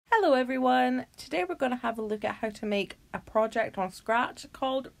Hello everyone! Today we're going to have a look at how to make a project on Scratch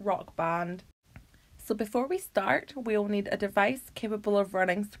called Rock Band. So before we start, we'll need a device capable of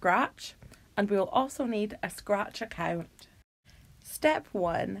running Scratch, and we'll also need a Scratch account. Step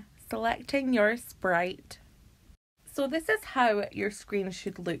 1. Selecting your sprite. So this is how your screen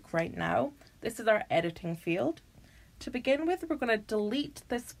should look right now. This is our editing field. To begin with, we're going to delete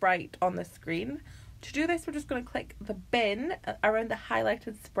the sprite on the screen. To do this, we're just going to click the bin around the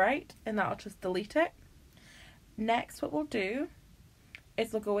highlighted sprite and that'll just delete it. Next, what we'll do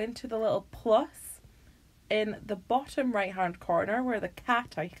is we'll go into the little plus in the bottom right hand corner where the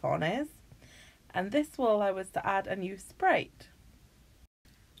cat icon is, and this will allow us to add a new sprite.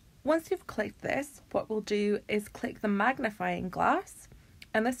 Once you've clicked this, what we'll do is click the magnifying glass,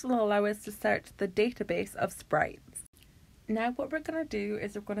 and this will allow us to search the database of sprites. Now what we're going to do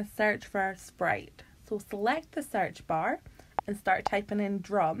is we're going to search for our sprite. So select the search bar and start typing in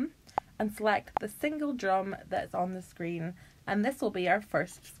drum and select the single drum that's on the screen, and this will be our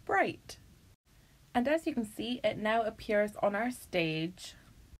first sprite. And as you can see, it now appears on our stage.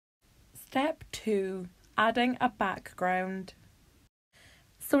 Step 2. Adding a background.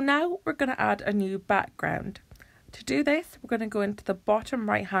 So now we're going to add a new background. To do this, we're going to go into the bottom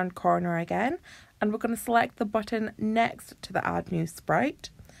right hand corner again, and we're going to select the button next to the Add New Sprite,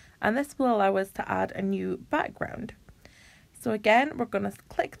 and this will allow us to add a new background. So again, we're going to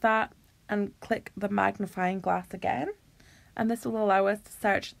click that and click the magnifying glass again, and this will allow us to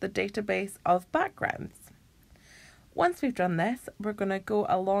search the database of backgrounds. Once we've done this, we're going to go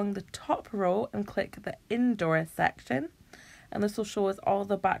along the top row and click the indoors section, and this will show us all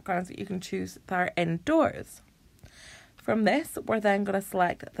the backgrounds that you can choose that are indoors. From this, we're then going to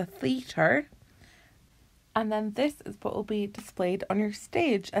select the theatre, and then this is what will be displayed on your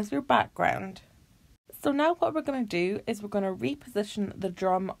stage as your background. So now what we're going to do is we're going to reposition the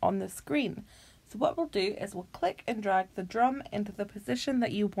drum on the screen. So what we'll do is we'll click and drag the drum into the position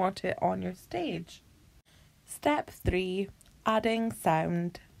that you want it on your stage. Step 3. Adding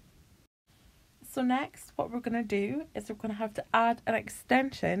sound. So next what we're going to do is we're going to have to add an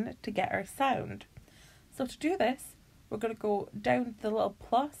extension to get our sound. So to do this, we're going to go down to the little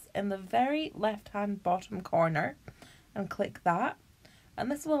plus in the very left hand bottom corner and click that, and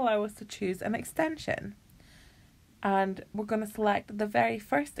this will allow us to choose an extension, and we're going to select the very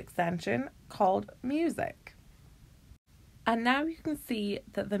first extension called music. And now you can see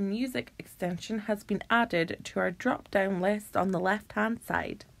that the music extension has been added to our drop down list on the left hand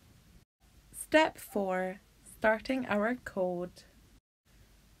side. Step 4. Starting our code.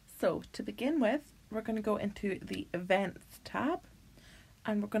 So to begin with, we're going to go into the Events tab,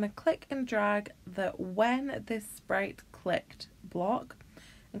 and we're going to click and drag the When This Sprite Clicked block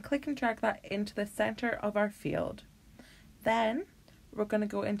and click and drag that into the center of our field. Then we're going to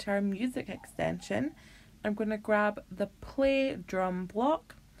go into our music extension. I'm going to grab the Play Drum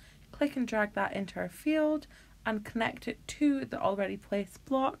block, click and drag that into our field and connect it to the already placed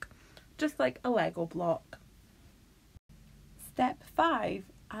block, just like a Lego block. Step 5.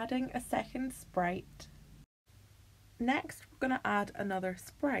 Adding a second sprite. Next, we're going to add another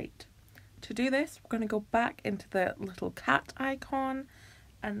sprite. To do this, we're going to go back into the little cat icon,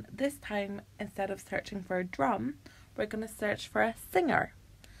 and this time, instead of searching for a drum, we're going to search for a singer.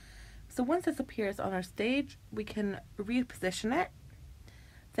 So once this appears on our stage, we can reposition it.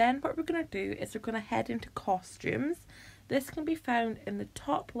 Then what we're going to do is we're going to head into costumes. This can be found in the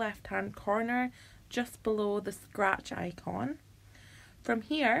top left hand corner, just below the Scratch icon. From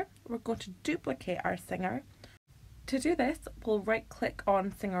here, we're going to duplicate our singer. To do this, we'll right click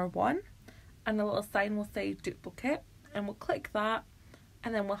on singer 1, and a little sign will say duplicate, and we'll click that,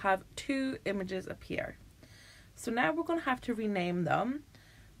 and then we'll have 2 images appear. So now we're going to have to rename them.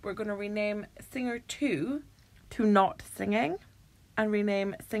 We're going to rename singer 2 to not singing, and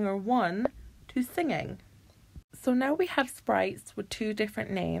rename singer 1 to singing. So now we have sprites with 2 different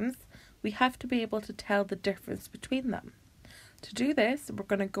names. We have to be able to tell the difference between them. To do this, we're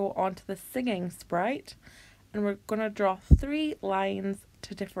going to go onto the singing sprite, and we're going to draw 3 lines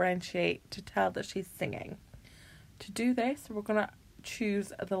to differentiate to tell that she's singing. To do this, we're going to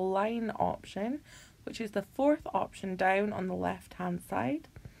choose the line option, which is the 4th option down on the left hand side,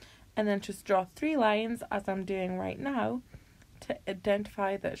 and then just draw 3 lines as I'm doing right now to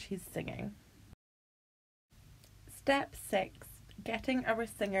identify that she's singing. Step 6. Getting our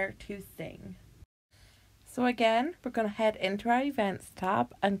singer to sing. So again, we're going to head into our Events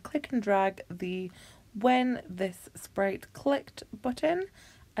tab and click and drag the When This Sprite Clicked button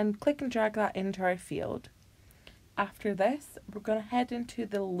and click and drag that into our field. After this, we're going to head into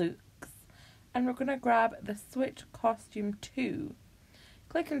the looks, and we're going to grab the Switch Costume 2.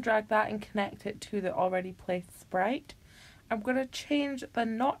 Click and drag that and connect it to the already placed sprite. I'm going to change the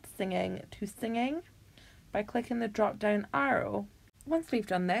not singing to singing by clicking the drop down arrow. Once we've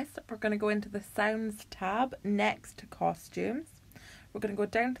done this, we're going to go into the sounds tab next to costumes. We're going to go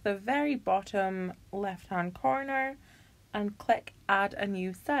down to the very bottom left hand corner and click add a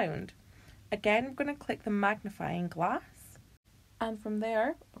new sound. Again, we're going to click the magnifying glass, and from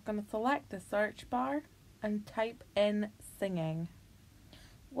there we're going to select the search bar and type in singing.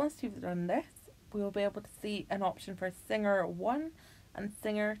 Once you've done this, we will be able to see an option for singer 1 and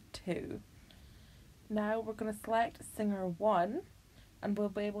singer 2. Now we're going to select singer 1 and we'll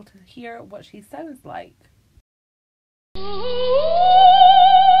be able to hear what she sounds like.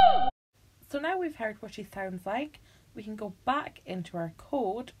 So now we've heard what she sounds like, we can go back into our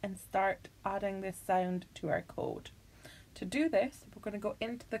code and start adding this sound to our code. To do this, we're going to go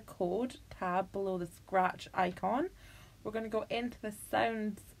into the code tab below the Scratch icon. We're going to go into the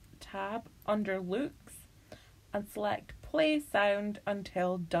sounds tab under loops and select play sound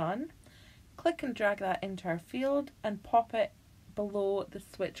until done. Click and drag that into our field and pop it below the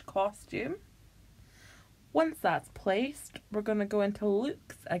switch costume. Once that's placed, we're going to go into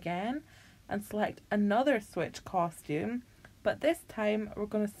loops again and select another switch costume, but this time we're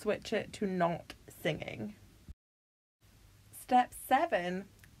going to switch it to not singing. Step 7,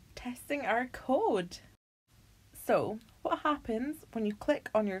 testing our code. So, what happens when you click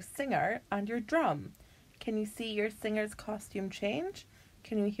on your singer and your drum? Can you see your singer's costume change?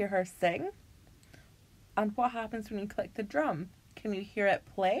 Can you hear her sing? And what happens when you click the drum? Can you hear it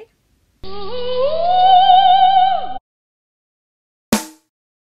play?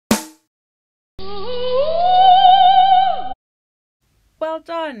 Well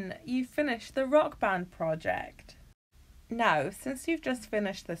done! You finished the Rock Band project. Now, since you've just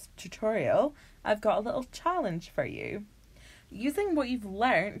finished this tutorial, I've got a little challenge for you. Using what you've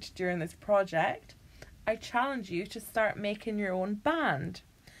learnt during this project, I challenge you to start making your own band.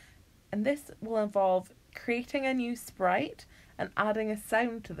 And this will involve creating a new sprite and adding a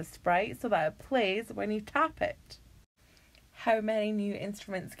sound to the sprite so that it plays when you tap it. How many new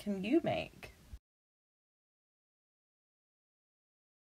instruments can you make?